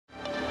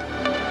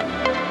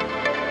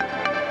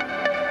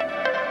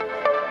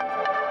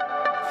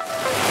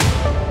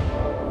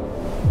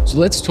So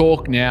let's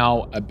talk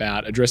now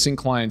about addressing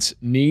clients'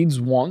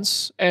 needs,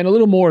 wants, and a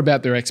little more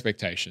about their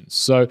expectations.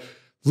 So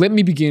let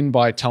me begin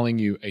by telling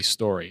you a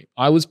story.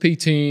 I was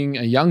PTing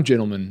a young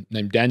gentleman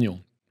named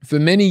Daniel for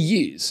many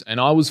years, and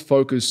I was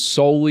focused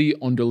solely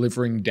on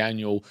delivering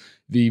Daniel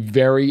the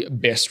very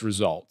best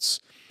results.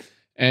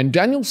 And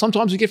Daniel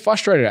sometimes would get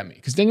frustrated at me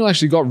because Daniel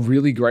actually got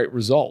really great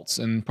results.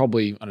 And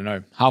probably, I don't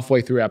know,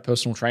 halfway through our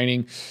personal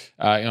training,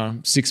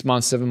 6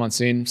 months, 7 months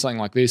in, something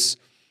like this,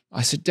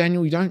 I said,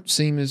 Daniel, you don't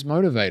seem as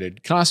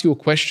motivated. Can I ask you a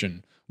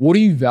question? What do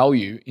you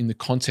value in the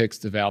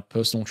context of our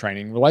personal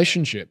training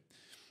relationship?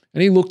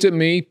 And he looked at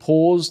me,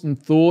 paused, and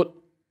thought,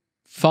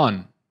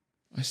 fun.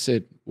 I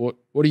said, what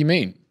do you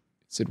mean? He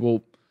said,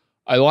 well,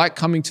 I like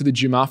coming to the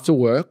gym after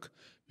work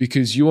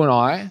because you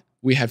and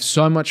we have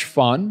so much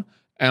fun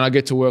and I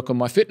get to work on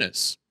my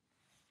fitness.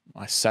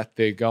 I sat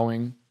there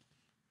going,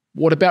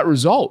 what about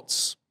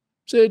results?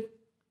 I said,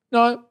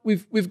 no,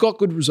 we've got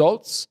good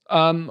results.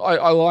 I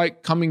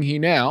like coming here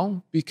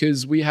now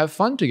because we have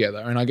fun together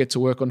and I get to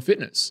work on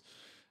fitness.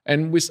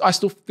 And I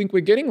still think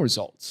we're getting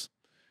results.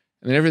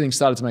 And then everything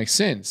started to make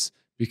sense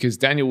because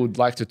Daniel would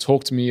like to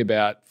talk to me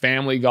about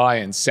Family Guy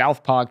and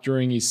South Park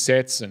during his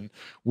sets, and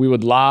we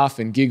would laugh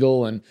and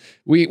giggle, and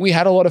we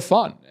had a lot of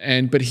fun.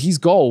 But his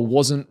goal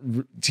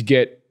wasn't to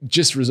get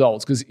just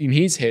results, because in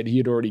his head, he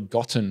had already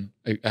gotten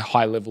a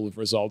high level of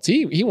results.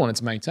 He wanted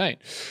to maintain.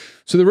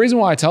 So the reason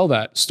why I tell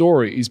that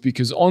story is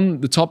because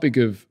on the topic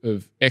of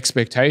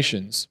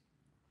expectations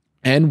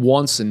and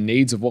wants and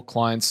needs of what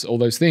clients, all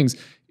those things,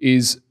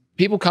 is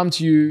people come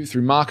to you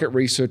through market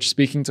research,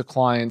 speaking to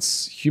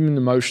clients, human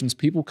emotions.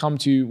 People come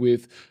to you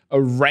with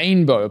a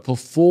rainbow, a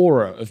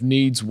plethora of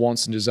needs,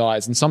 wants, and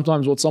desires. And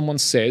sometimes what someone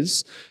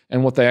says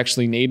and what they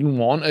actually need and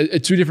want are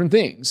two different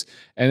things.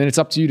 And then it's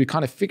up to you to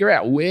kind of figure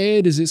out,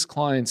 where does this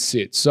client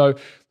sit? So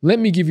let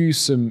me give you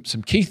some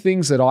key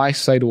things that I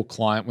say to a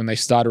client when they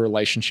start a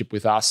relationship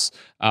with us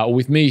or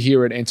with me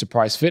here at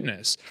Enterprise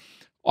Fitness.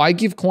 I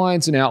give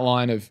clients an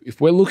outline of, if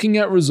we're looking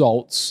at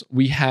results,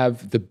 we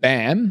have the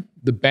BAM.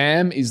 The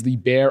BAM is the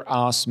bare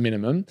ass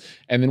minimum.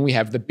 And then we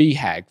have the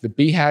BHAG. The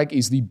BHAG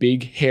is the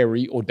big,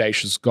 hairy,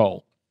 audacious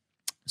goal.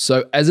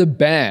 So as a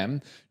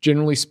BAM,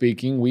 generally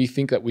speaking, we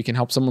think that we can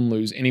help someone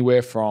lose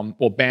anywhere from,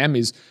 well, BAM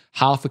is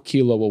half a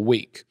kilo a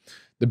week.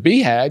 The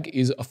BHAG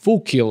is a full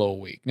kilo a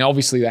week. Now,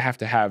 obviously, they have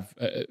to have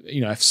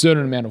a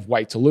certain amount of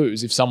weight to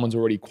lose. If someone's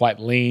already quite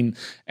lean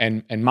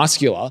and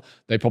muscular,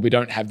 they probably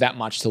don't have that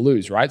much to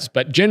lose, right?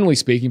 But generally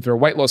speaking, for a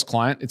weight loss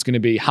client, it's going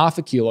to be half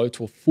a kilo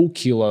to a full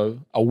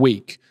kilo a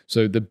week.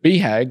 So the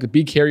BHAG, the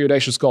big, hairy,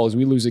 audacious goal, is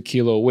we lose a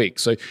kilo a week.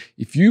 So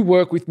if you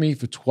work with me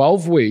for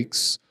 12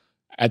 weeks,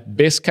 at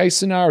best case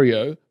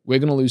scenario, we're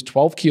going to lose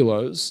 12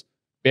 kilos,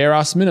 bare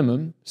ass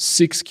minimum,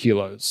 6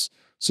 kilos.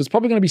 So it's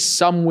probably going to be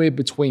somewhere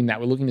between that.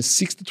 We're looking at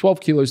 6 to 12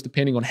 kilos,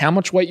 depending on how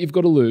much weight you've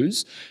got to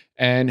lose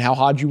and how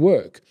hard you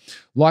work.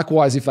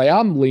 Likewise, if they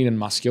are lean and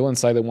muscular and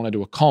say they want to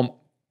do a comp,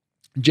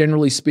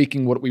 generally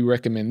speaking, what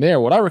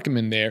I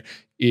recommend there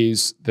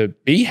is the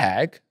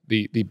BHAG,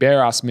 the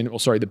bare ass minimum,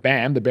 the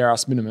BAM, the bare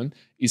ass minimum,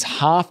 is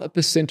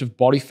 0.5% of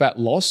body fat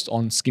lost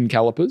on skin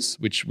calipers,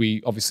 which we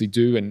obviously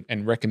do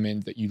and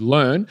recommend that you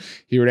learn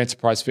here at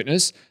Enterprise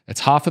Fitness.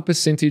 That's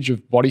 0.5%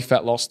 of body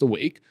fat lost a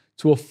week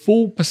to a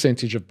full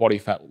percentage of body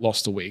fat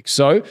lost a week.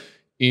 So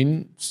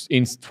in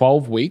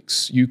 12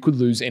 weeks, you could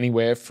lose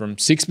anywhere from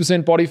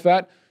 6% body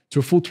fat to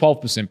a full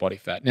 12% body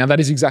fat. Now,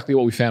 that is exactly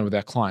what we found with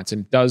our clients,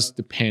 and it does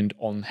depend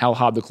on how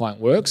hard the client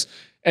works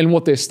and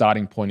what their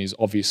starting point is,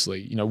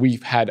 obviously.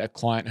 We've had a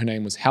client, her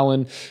name was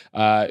Helen.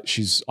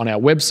 She's on our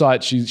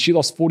website. She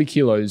lost 40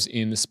 kilos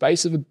in the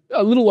space of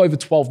a little over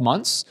 12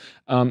 months.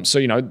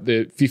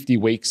 The 50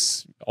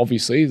 weeks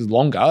obviously is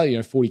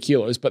longer, 40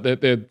 kilos. But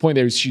the point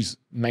there is she's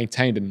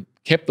maintained and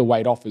kept the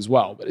weight off as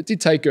well. But it did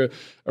take her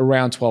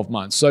around 12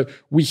 months. So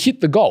we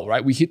hit the goal,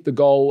 right? We hit the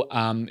goal.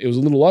 It was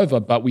a little over,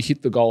 but we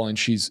hit the goal and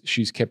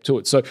she's kept to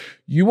it. So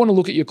you want to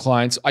look at your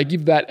clients. I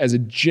give that as a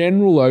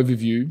general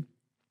overview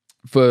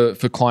for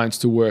clients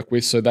to work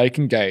with so they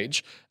can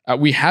gauge.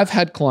 We have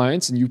had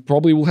clients, and you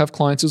probably will have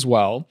clients as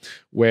well,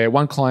 where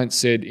one client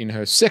said in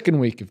her second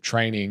week of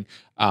training,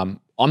 I'm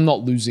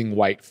not losing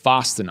weight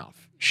fast enough.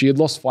 She had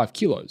lost 5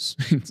 kilos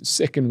in the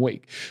second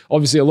week.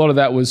 Obviously, a lot of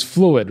that was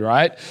fluid,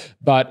 right?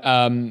 But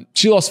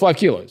she lost 5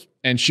 kilos,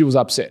 and she was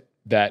upset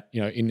that,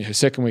 in her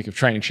second week of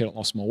training, she hadn't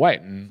lost more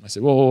weight. And I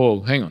said,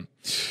 whoa, hang on.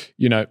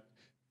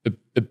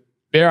 The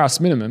bare ass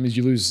minimum is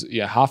you lose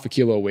half a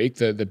kilo a week.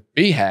 The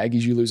BHAG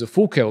is you lose a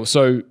full kilo.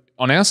 So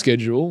on our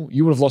schedule,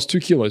 you would have lost 2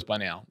 kilos by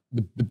now.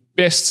 The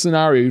best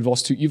scenario,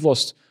 you've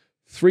lost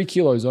 3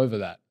 kilos over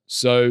that.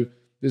 So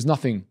there's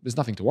nothing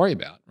to worry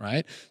about,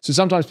 right? So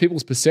sometimes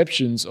people's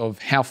perceptions of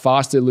how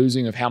fast they're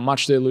losing, of how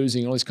much they're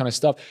losing, all this kind of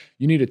stuff,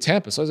 you need to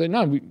temper. So I say,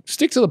 no, we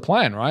stick to the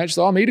plan, right?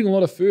 So I'm eating a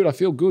lot of food, I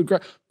feel good,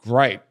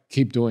 great,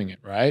 keep doing it,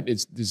 right?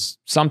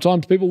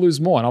 Sometimes people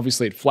lose more, and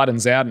obviously it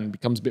flattens out and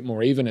becomes a bit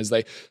more even as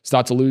they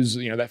start to lose,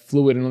 that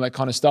fluid and all that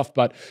kind of stuff.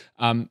 But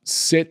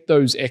set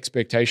those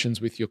expectations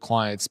with your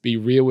clients, be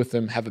real with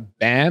them, have a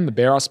BAM, a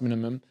bare ass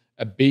minimum,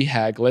 a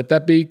BHAG, let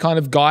that be kind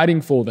of guiding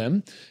for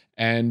them.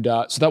 And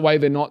so that way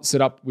they're not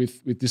set up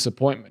with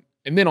disappointment.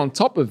 And then on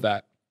top of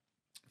that,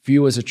 for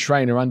you as a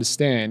trainer,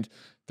 understand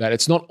that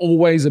it's not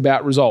always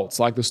about results.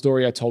 Like the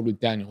story I told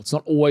with Daniel, it's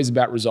not always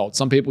about results.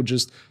 Some people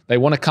they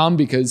want to come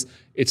because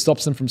it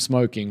stops them from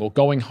smoking or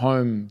going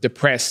home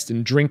depressed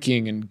and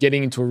drinking and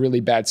getting into a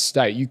really bad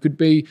state. You could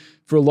be,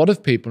 for a lot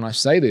of people, and I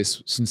say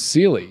this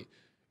sincerely,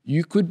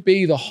 you could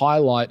be the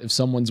highlight of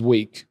someone's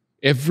week.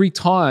 Every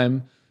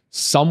time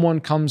someone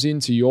comes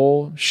into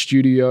your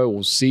studio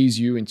or sees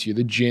you into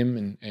the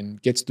gym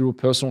and gets through a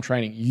personal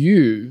training,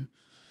 you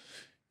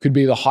could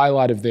be the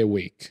highlight of their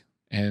week.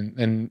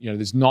 And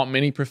there's not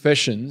many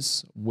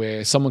professions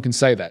where someone can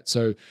say that.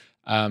 So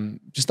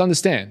just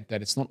understand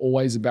that it's not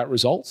always about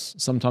results.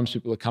 Sometimes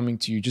people are coming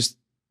to you just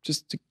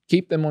to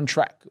keep them on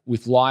track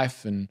with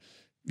life and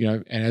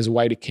as a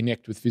way to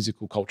connect with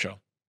physical culture.